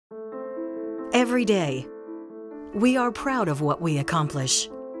Every day, we are proud of what we accomplish.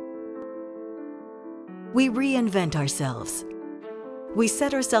 We reinvent ourselves. We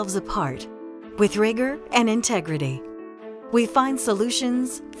set ourselves apart with rigor and integrity. We find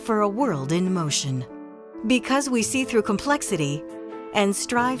solutions for a world in motion. Because we see through complexity and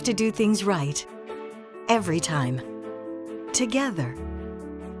strive to do things right every time. Together,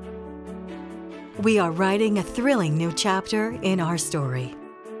 we are writing a thrilling new chapter in our story.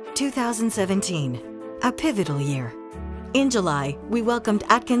 2017, a pivotal year. In July, we welcomed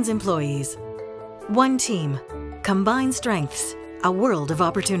Atkins employees. One team, combined strengths, a world of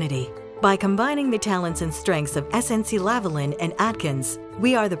opportunity. By combining the talents and strengths of SNC-Lavalin and Atkins,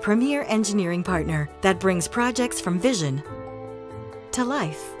 we are the premier engineering partner that brings projects from vision to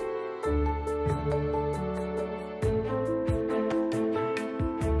life.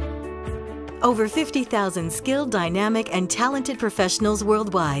 Over 50,000 skilled, dynamic, and talented professionals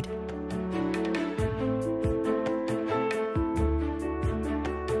worldwide.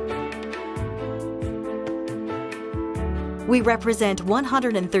 We represent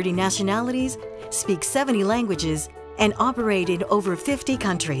 130 nationalities, speak 70 languages, and operate in over 50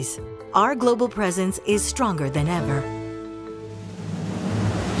 countries. Our global presence is stronger than ever.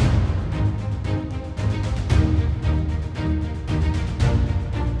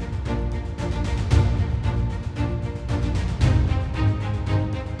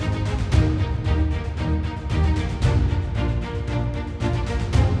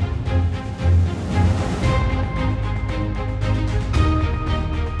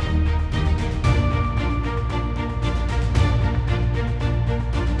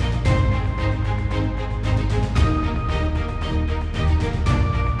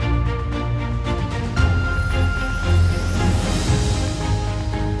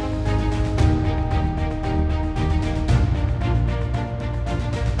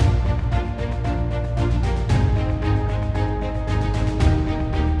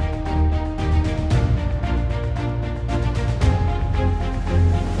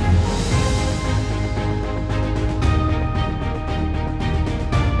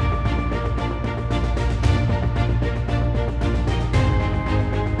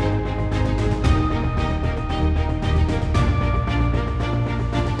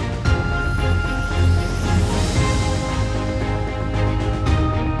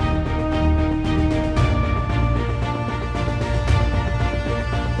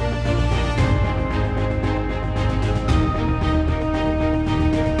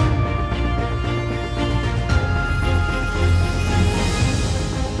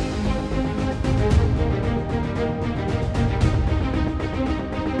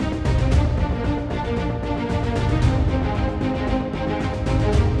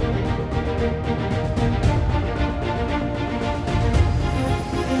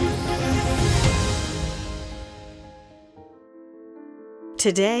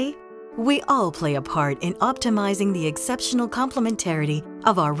 Today, we all play a part in optimizing the exceptional complementarity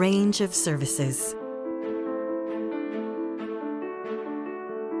of our range of services.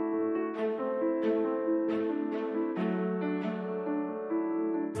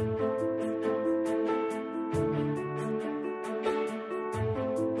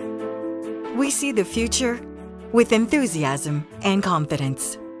 We see the future with enthusiasm and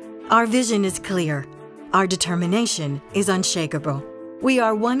confidence. Our vision is clear. Our determination is unshakable. We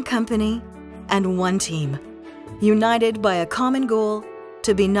are one company and one team, united by a common goal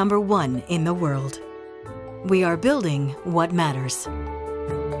to be #1 in the world. We are building what matters.